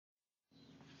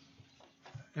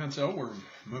And so we're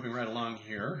moving right along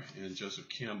here in Joseph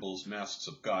Campbell's Masks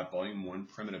of God, Volume 1,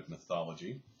 Primitive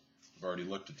Mythology. We've already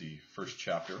looked at the first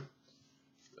chapter.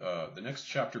 The next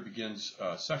chapter begins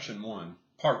Section 1,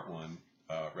 Part 1,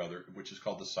 which is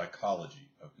called the Psychology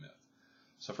of Myth.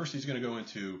 So first he's going to go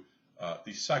into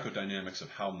the psychodynamics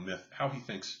of how he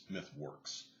thinks myth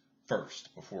works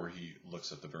first, before he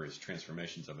looks at the various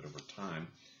transformations of it over time.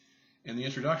 And the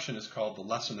introduction is called The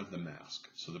Lesson of the Mask.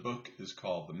 So the book is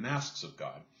called The Masks of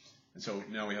God. And so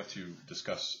now we have to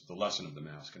discuss the lesson of the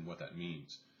mask and what that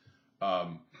means.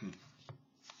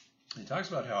 He talks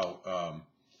about how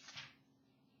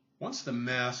once the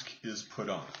mask is put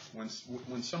on,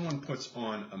 when someone puts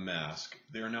on a mask,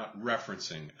 they're not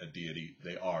referencing a deity,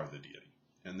 they are the deity.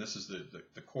 And this is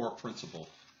the core principle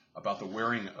about the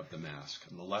wearing of the mask,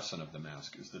 and the lesson of the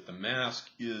mask is that the mask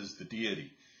is the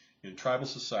deity. In tribal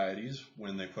societies,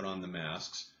 when they put on the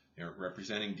masks, they're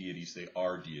representing deities, they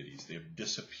are deities. They have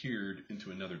disappeared into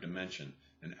another dimension,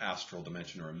 an astral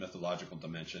dimension or a mythological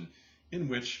dimension, in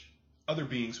which other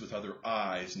beings with other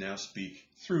eyes now speak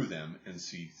through them and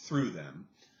see through them.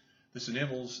 This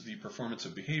enables the performance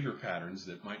of behavior patterns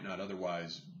that might not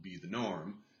otherwise be the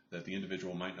norm, that the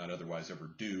individual might not otherwise ever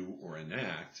do or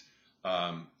enact,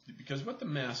 because what the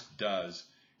mask does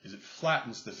is it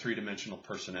flattens the three-dimensional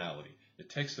personality. It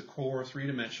takes the core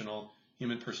three-dimensional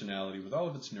human personality with all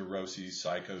of its neuroses,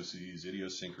 psychoses,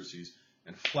 idiosyncrasies,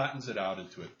 and flattens it out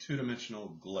into a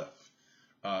two-dimensional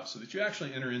glyph. So that you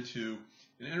actually enter into,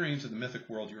 in entering into the mythic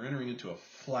world, you're entering into a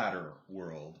flatter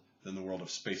world than the world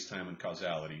of space-time and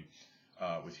causality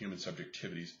with human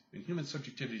subjectivities. And human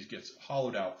subjectivities gets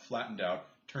hollowed out, flattened out,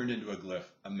 turned into a glyph,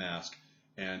 a mask,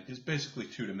 and is basically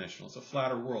two-dimensional. It's a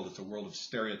flatter world. It's a world of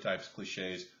stereotypes,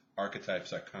 cliches,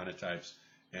 archetypes, iconotypes,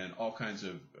 and all kinds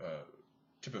of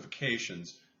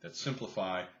typifications that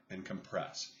simplify and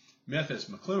compress. Myth, as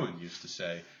McLuhan used to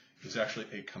say, is actually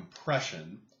a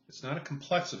compression. It's not a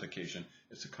complexification.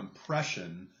 It's a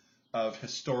compression of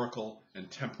historical and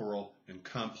temporal and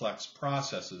complex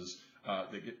processes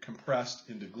that get compressed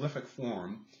into glyphic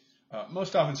form,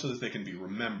 most often so that they can be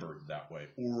remembered that way.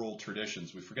 Oral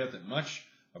traditions. We forget that much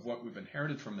of what we've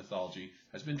inherited from mythology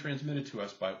has been transmitted to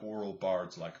us by oral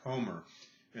bards like Homer.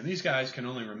 And these guys can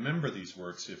only remember these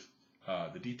works if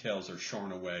the details are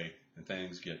shorn away and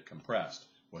things get compressed.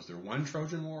 Was there one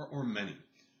Trojan War or many?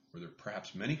 Were there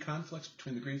perhaps many conflicts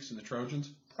between the Greeks and the Trojans?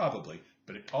 Probably,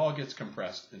 but it all gets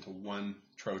compressed into one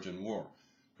Trojan War.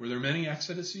 Were there many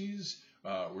exoduses?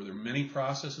 Were there many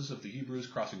processes of the Hebrews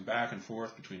crossing back and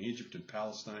forth between Egypt and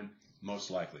Palestine? Most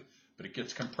likely. But it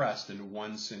gets compressed into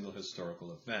one single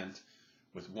historical event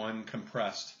with one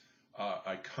compressed,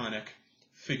 iconic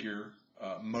figure,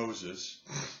 Moses,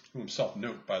 who himself,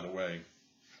 note, by the way,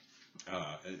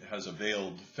 has a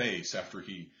veiled face after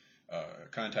he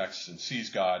contacts and sees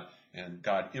God, and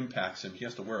God impacts him. He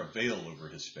has to wear a veil over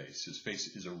his face. His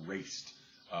face is erased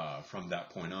from that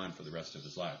point on for the rest of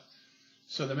his life.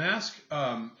 So the mask,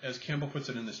 as Campbell puts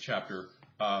it in this chapter,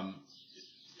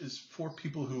 is for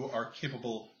people who are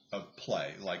capable of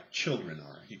play, like children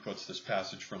are. He quotes this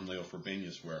passage from Leo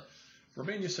Frobenius, where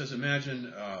Frobenius says,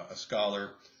 imagine a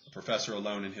scholar, a professor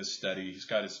alone in his study. He's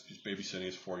got he's babysitting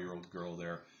his 4-year-old girl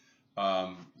there.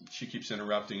 She keeps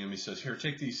interrupting him. He says, here,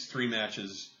 take these 3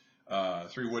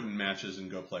 wooden matches, and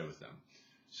go play with them.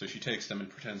 So she takes them and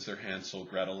pretends they're Hansel,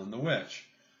 Gretel, and the witch.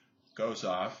 Goes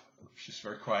off. She's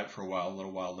very quiet for a while. A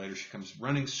little while later, she comes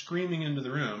running, screaming into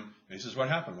the room. And he says, what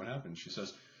happened? What happened? She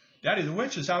says, Daddy, the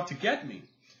witch is out to get me.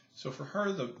 So for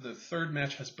her, the third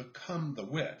match has become the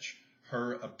witch.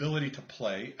 Her ability to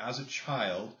play as a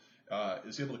child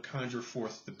is able to conjure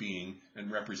forth the being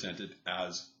and represent it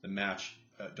as the match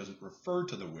doesn't refer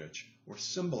to the witch or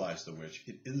symbolize the witch.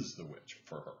 It is the witch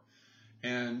for her.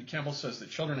 And Campbell says that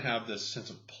children have this sense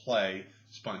of play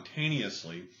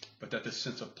spontaneously, but that this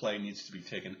sense of play needs to be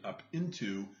taken up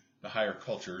into the higher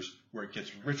cultures where it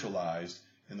gets ritualized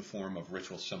in the form of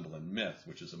ritual, symbol, and myth,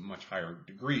 which is a much higher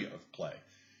degree of play.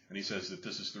 And he says that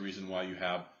this is the reason why you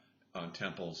have on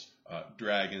temples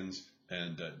dragons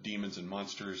and demons and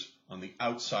monsters on the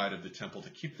outside of the temple to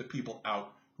keep the people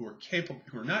out who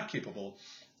are not capable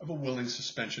of a willing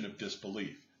suspension of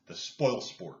disbelief. The spoil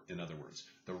sport, in other words,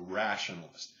 the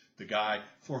rationalist, the guy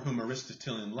for whom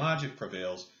Aristotelian logic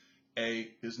prevails. A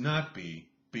is not B,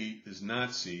 B is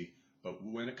not C, but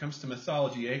when it comes to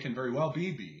mythology, A can very well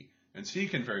be B, and C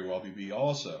can very well be B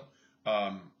also.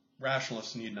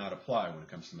 Rationalists need not apply when it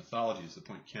comes to mythology, is the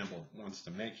point Campbell wants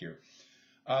to make here.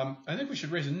 I think we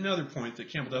should raise another point that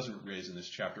Campbell doesn't raise in this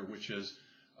chapter, which is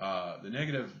the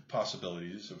negative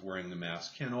possibilities of wearing the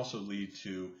mask can also lead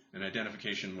to an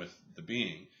identification with the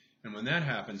being. And when that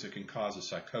happens, it can cause a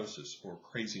psychosis or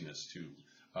craziness to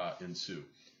ensue.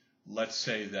 Let's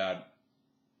say that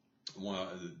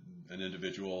an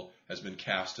individual has been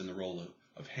cast in the role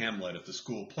of Hamlet at the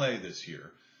school play this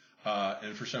year,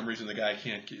 and for some reason the guy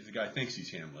thinks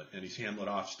he's Hamlet, and he's Hamlet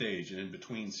off stage and in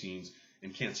between scenes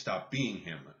and can't stop being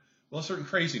Hamlet. Well, a certain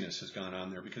craziness has gone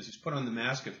on there because he's put on the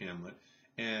mask of Hamlet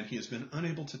and he has been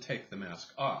unable to take the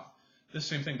mask off. This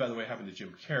same thing, by the way, happened to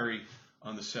Jim Carrey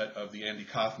on the set of the Andy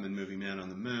Kaufman movie Man on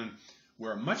the Moon,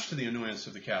 where much to the annoyance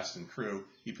of the cast and crew,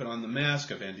 he put on the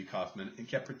mask of Andy Kaufman and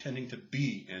kept pretending to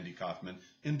be Andy Kaufman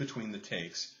in between the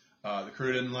takes. The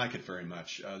crew didn't like it very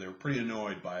much. They were pretty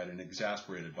annoyed by it and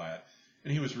exasperated by it.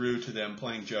 And he was rude to them,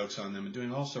 playing jokes on them and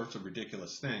doing all sorts of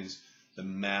ridiculous things. The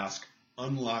mask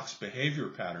unlocks behavior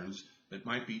patterns that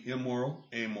might be immoral,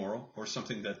 amoral, or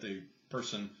something that the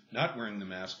person not wearing the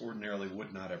mask ordinarily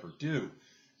would not ever do.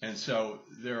 And so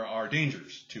there are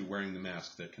dangers to wearing the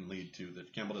mask that can lead to,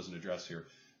 that Campbell doesn't address here,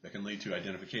 that can lead to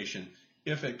identification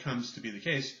if it comes to be the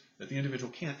case that the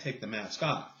individual can't take the mask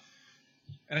off.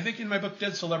 And I think in my book,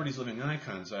 Dead Celebrities, Living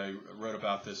Icons, I wrote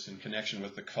about this in connection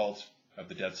with the cult of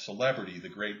the dead celebrity, the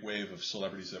great wave of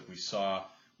celebrities that we saw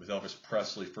with Elvis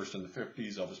Presley, first in the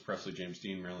 50s, Elvis Presley, James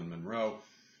Dean, Marilyn Monroe,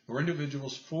 who were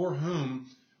individuals for whom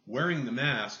wearing the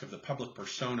mask of the public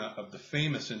persona of the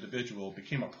famous individual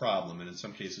became a problem, and in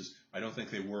some cases, I don't think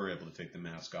they were able to take the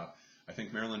mask off. I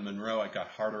think Marilyn Monroe, it got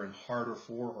harder and harder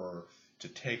for her to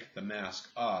take the mask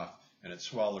off, and it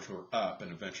swallowed her up,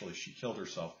 and eventually she killed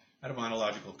herself out of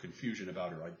ontological confusion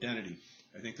about her identity.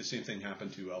 I think the same thing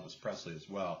happened to Elvis Presley as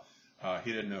well.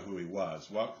 He didn't know who he was.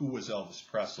 Who was Elvis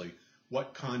Presley?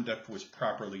 What conduct was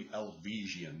properly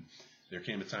Elvesian? There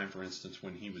came a time, for instance,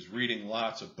 when he was reading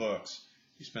lots of books.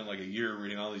 He spent like a year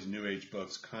reading all these New Age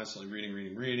books, constantly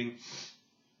reading.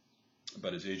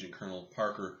 But his agent, Colonel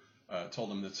Parker,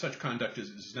 told him that such conduct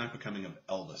is not becoming of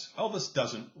Elvis. Elvis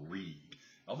doesn't read.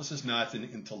 Elvis is not an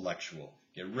intellectual.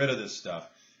 Get rid of this stuff.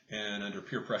 And under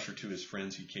peer pressure to his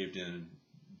friends, he caved in and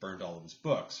burned all of his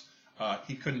books.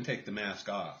 He couldn't take the mask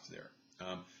off there.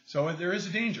 So there is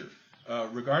a danger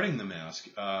regarding the mask.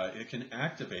 It can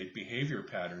activate behavior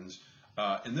patterns.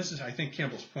 And this is, I think,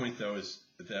 Campbell's point, though, is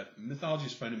that mythology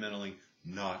is fundamentally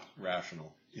not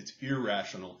rational. It's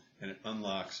irrational, and it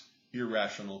unlocks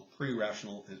irrational,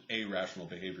 pre-rational, and irrational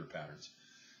behavior patterns.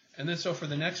 And then so for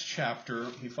the next chapter,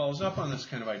 he follows up on this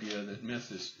kind of idea that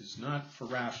myth is not for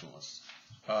rationalists.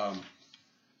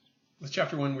 With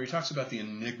chapter 1, where he talks about the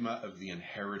enigma of the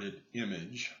inherited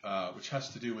image, which has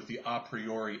to do with the a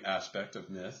priori aspect of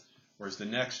myth, whereas the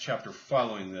next chapter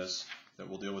following this, that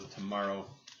we'll deal with tomorrow,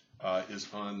 is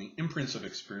on the imprints of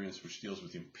experience, which deals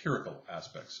with the empirical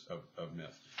aspects of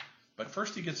myth. But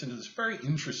first he gets into this very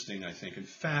interesting, I think, and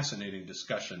fascinating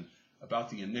discussion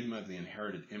about the enigma of the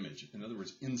inherited image. In other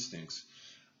words, instincts.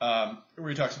 Where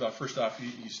he talks about, first off,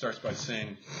 he starts by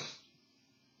saying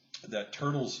that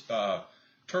turtles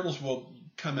will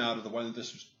come out of the one.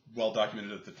 This was well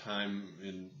documented at the time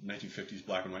in 1950s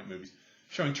black and white movies,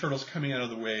 showing turtles coming out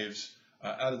of the waves,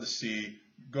 out of the sea,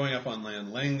 going up on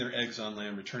land, laying their eggs on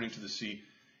land, returning to the sea.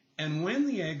 And when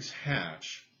the eggs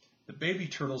hatch, the baby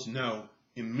turtles know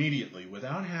immediately,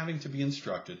 without having to be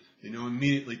instructed, they know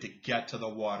immediately to get to the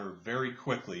water very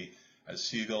quickly as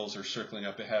seagulls are circling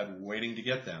up ahead waiting to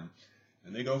get them.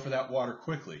 And they go for that water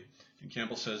quickly. And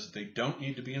Campbell says they don't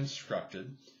need to be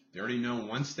instructed. They already know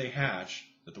once they hatch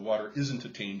that the water isn't a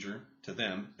danger to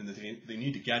them and that they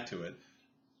need to get to it.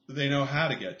 They know how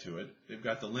to get to it. They've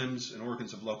got the limbs and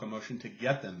organs of locomotion to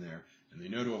get them there, and they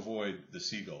know to avoid the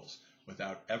seagulls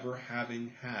without ever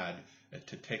having had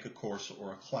to take a course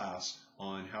or a class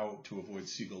on how to avoid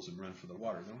seagulls and run for the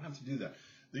water. They don't have to do that.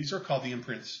 These are called the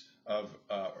imprints of,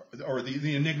 or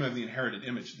the enigma of the inherited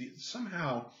image.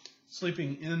 Somehow,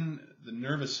 sleeping in the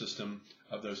nervous system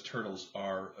of those turtles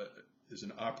is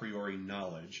an a priori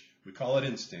knowledge. We call it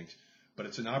instinct, but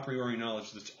it's an a priori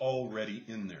knowledge that's already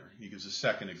in there. He gives a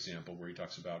second example where he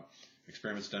talks about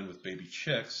experiments done with baby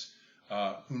chicks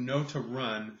who know to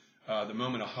run the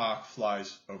moment a hawk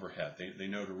flies overhead. They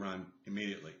know to run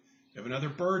immediately. If another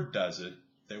bird does it,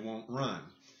 they won't run.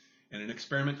 And an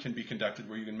experiment can be conducted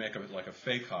where you can make like a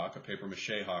fake hawk, a paper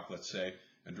mache hawk, let's say,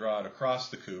 and draw it across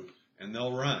the coop, and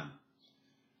they'll run.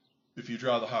 If you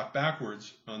draw the hawk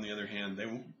backwards, on the other hand,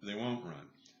 they won't run.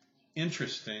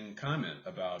 Interesting comment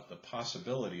about the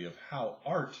possibility of how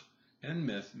art and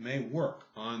myth may work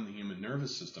on the human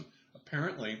nervous system.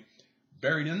 Apparently,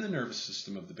 buried in the nervous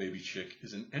system of the baby chick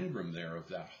is an engram there of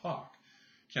that hawk.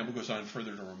 Campbell goes on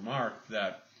further to remark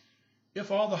that if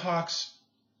all the hawks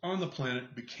on the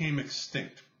planet became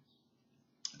extinct,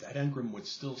 that engram would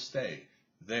still stay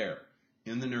there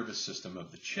in the nervous system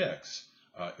of the chicks.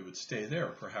 It would stay there,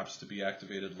 perhaps to be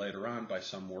activated later on by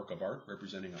some work of art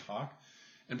representing a hawk.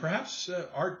 And perhaps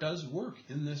art does work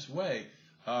in this way.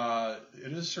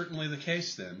 It is certainly the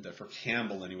case, then, that for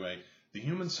Campbell, anyway, the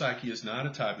human psyche is not a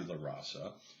tabula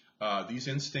rasa. These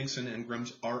instincts and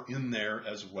engrams are in there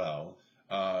as well.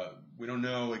 We don't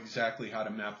know exactly how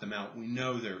to map them out. We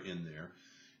know they're in there.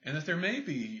 And that there may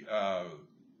be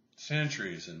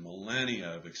centuries and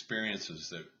millennia of experiences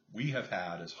that we have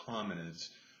had as hominids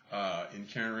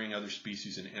encountering other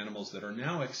species and animals that are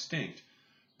now extinct,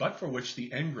 but for which the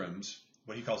engrams,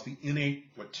 what he calls the innate,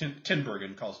 what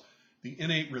Tinbergen calls the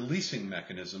innate releasing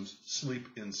mechanisms, sleep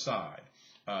inside.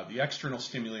 The external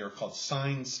stimuli are called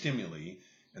sign stimuli,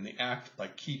 and they act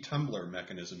like key tumbler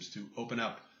mechanisms to open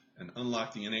up and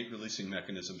unlock the innate releasing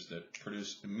mechanisms that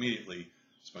produce immediately,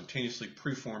 spontaneously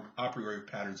preformed a priori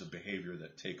patterns of behavior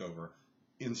that take over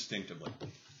instinctively.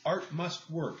 Art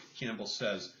must work, Campbell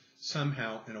says,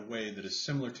 somehow in a way that is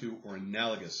similar to or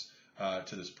analogous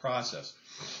to this process.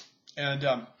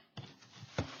 And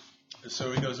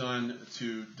so he goes on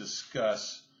to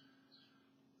discuss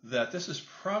that this is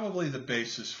probably the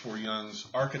basis for Jung's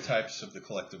archetypes of the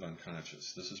collective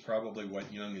unconscious. This is probably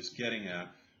what Jung is getting at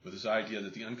with his idea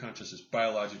that the unconscious is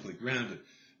biologically grounded.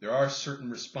 There are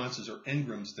certain responses or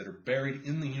engrams that are buried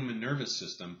in the human nervous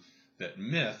system that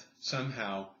myth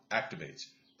somehow activates.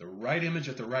 The right image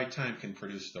at the right time can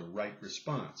produce the right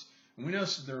response. And we know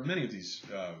there are many of these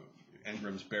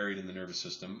engrams buried in the nervous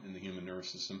system, in the human nervous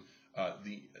system.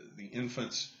 The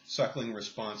infant's suckling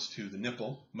response to the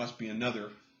nipple must be another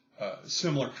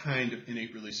similar kind of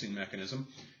innate releasing mechanism.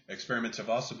 Experiments have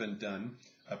also been done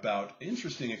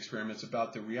interesting experiments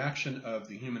about the reaction of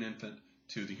the human infant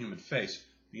to the human face.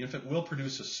 The infant will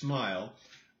produce a smile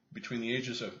between the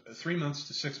ages of 3 months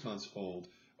to 6 months old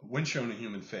when shown a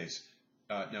human face.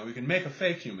 Now, we can make a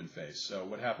fake human face. So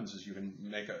what happens is you can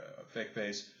make a fake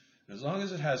face, and as long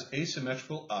as it has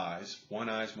asymmetrical eyes, one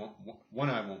eye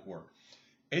won't work.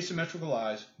 Asymmetrical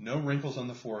eyes, no wrinkles on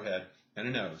the forehead, and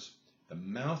a nose. The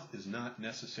mouth is not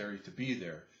necessary to be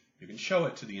there. You can show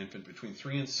it to the infant between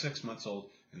 3 and 6 months old,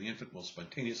 and the infant will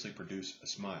spontaneously produce a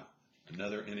smile.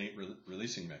 Another innate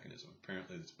releasing mechanism.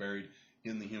 Apparently, it's buried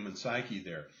in the human psyche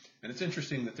there. And it's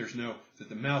interesting that that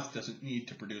the mouth doesn't need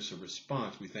to produce a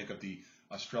response. We think of the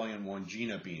Australian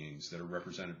Wandjina beings that are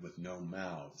represented with no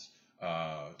mouths.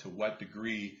 To what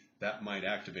degree that might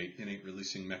activate innate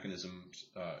releasing mechanisms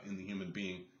in the human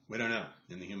being, we don't know,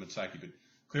 in the human psyche. But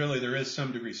clearly there is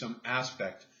some degree, some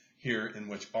aspect here in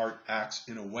which art acts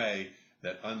in a way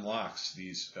that unlocks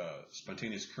these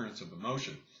spontaneous currents of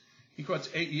emotion. He quotes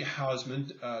A.E. Hausman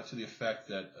to the effect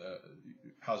that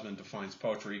Hausman defines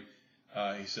poetry.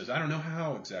 He says, I don't know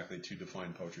how exactly to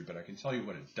define poetry, but I can tell you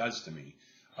what it does to me.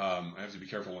 I have to be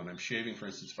careful when I'm shaving, for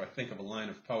instance. If I think of a line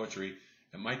of poetry,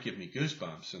 it might give me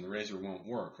goosebumps, and the razor won't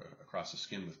work across the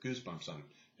skin with goosebumps on it.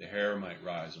 The hair might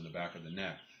rise on the back of the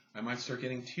neck. I might start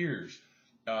getting tears.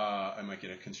 I might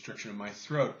get a constriction of my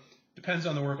throat. Depends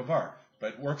on the work of art.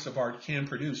 But works of art can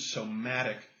produce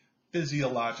somatic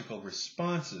physiological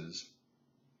responses.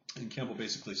 And Campbell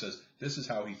basically says this is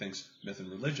how he thinks myth and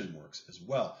religion works as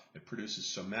well. It produces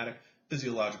somatic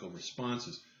physiological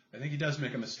responses. I think he does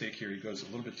make a mistake here. He goes a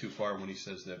little bit too far when he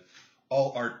says that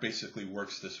all art basically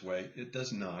works this way. It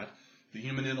does not. The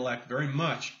human intellect very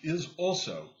much is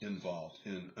also involved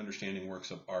in understanding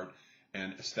works of art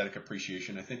and aesthetic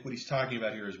appreciation. I think what he's talking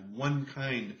about here is one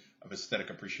kind of aesthetic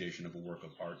appreciation of a work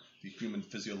of art, the human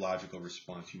physiological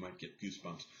response. You might get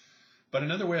goosebumps. But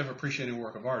another way of appreciating a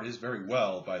work of art is very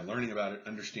well by learning about it,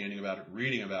 understanding about it,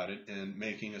 reading about it, and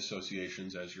making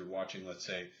associations as you're watching, let's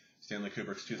say, Stanley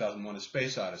Kubrick's 2001: A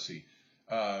Space Odyssey.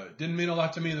 Didn't mean a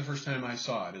lot to me the first time I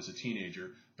saw it as a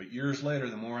teenager, but years later,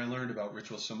 the more I learned about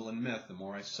ritual, symbol, and myth, the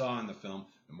more I saw in the film,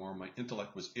 the more my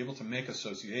intellect was able to make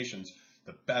associations,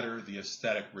 the better the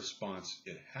aesthetic response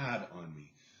it had on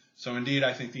me. So indeed,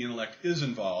 I think the intellect is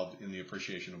involved in the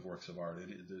appreciation of works of art,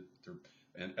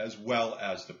 and as well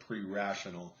as the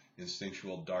pre-rational,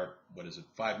 instinctual, dark,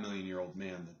 5 million-year-old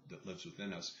man that lives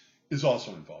within us is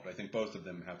also involved. I think both of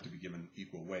them have to be given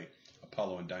equal weight.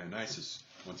 Apollo and Dionysus,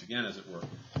 once again, as it were.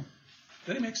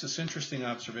 Then he makes this interesting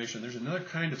observation. There's another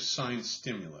kind of sign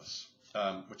stimulus,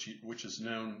 which is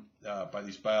known by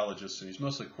these biologists, and he's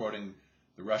mostly quoting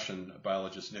the Russian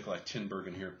biologist Nikolai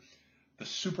Tinbergen here, the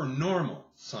supernormal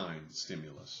sign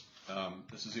stimulus.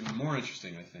 This is even more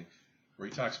interesting, I think, where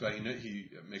he talks about, he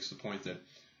makes the point that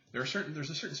there's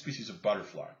a certain species of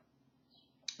butterfly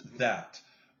that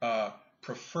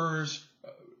prefers,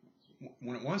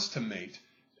 when it wants to mate,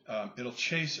 it'll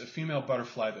chase a female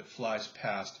butterfly that flies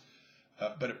past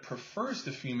but it prefers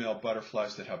the female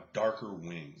butterflies that have darker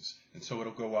wings, and so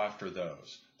it'll go after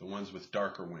those, the ones with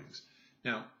darker wings.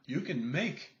 Now, you can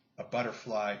make a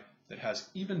butterfly that has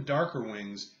even darker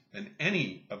wings than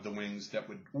any of the wings that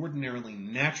would ordinarily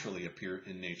naturally appear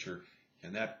in nature,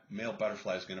 and that male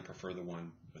butterfly is going to prefer the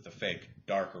one with the fake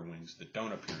darker wings that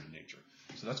don't appear in nature.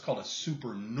 So that's called a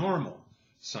supernormal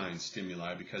sign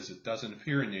stimuli because it doesn't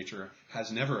appear in nature,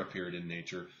 has never appeared in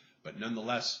nature, but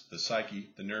nonetheless the psyche,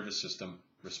 the nervous system,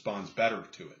 responds better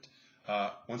to it.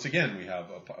 Once again, we have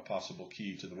a possible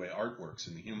key to the way art works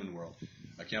in the human world.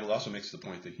 Campbell also makes the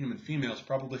point that human females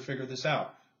probably figured this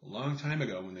out a long time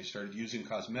ago when they started using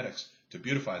cosmetics to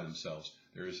beautify themselves.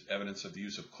 There is evidence of the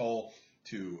use of kohl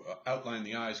to outline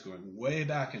the eyes going way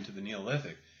back into the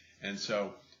Neolithic. And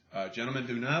so, gentlemen,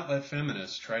 do not let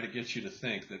feminists try to get you to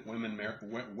think that women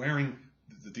wearing,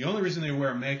 the only reason they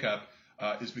wear makeup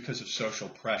is because of social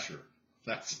pressure.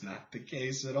 That's not the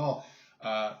case at all.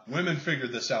 Women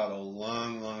figured this out a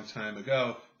long, long time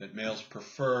ago, that males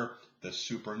prefer the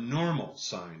supernormal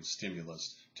sign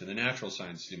stimulus to the natural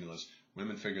sign stimulus.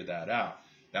 Women figured that out.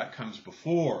 That comes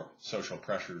before social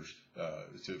pressures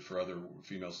for other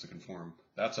females to conform.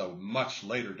 That's a much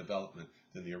later development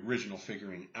than the original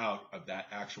figuring out of that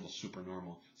actual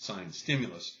supernormal sign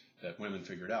stimulus that women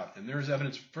figured out. And there is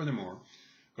evidence, furthermore,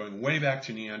 going way back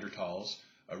to Neanderthals,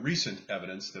 recent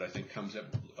evidence that I think comes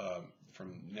up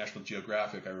from National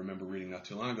Geographic, I remember reading not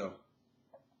too long ago,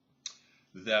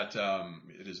 that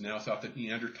it is now thought that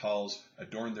Neanderthals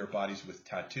adorned their bodies with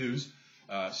tattoos.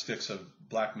 Sticks of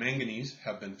black manganese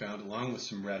have been found along with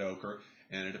some red ochre,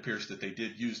 and it appears that they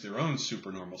did use their own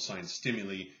supernormal sign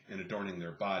stimuli in adorning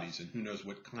their bodies, and who knows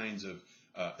what kinds of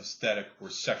aesthetic or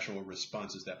sexual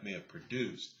responses that may have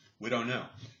produced. We don't know.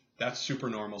 That's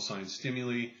supernormal sign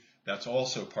stimuli. That's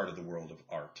also part of the world of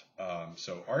art.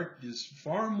 So art is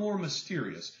far more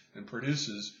mysterious and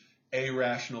produces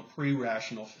irrational,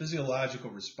 pre-rational, physiological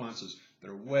responses that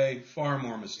are way far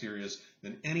more mysterious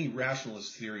than any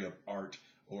rationalist theory of art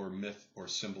or myth or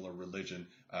symbol or religion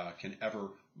can ever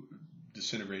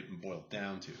disintegrate and boil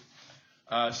down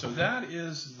to. So that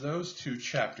is those two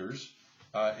chapters.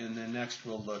 And then next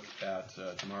we'll look at,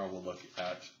 tomorrow we'll look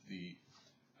at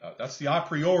that's the a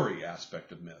priori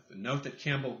aspect of myth. And note that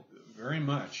Campbell very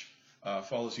much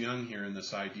follows Jung here in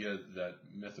this idea that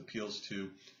myth appeals to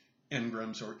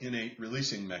engrams or innate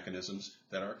releasing mechanisms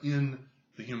that are in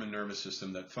the human nervous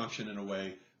system that function in a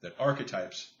way that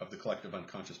archetypes of the collective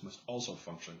unconscious must also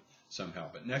function somehow.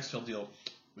 But next he'll deal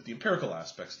with the empirical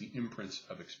aspects, the imprints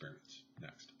of experience.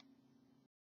 Next.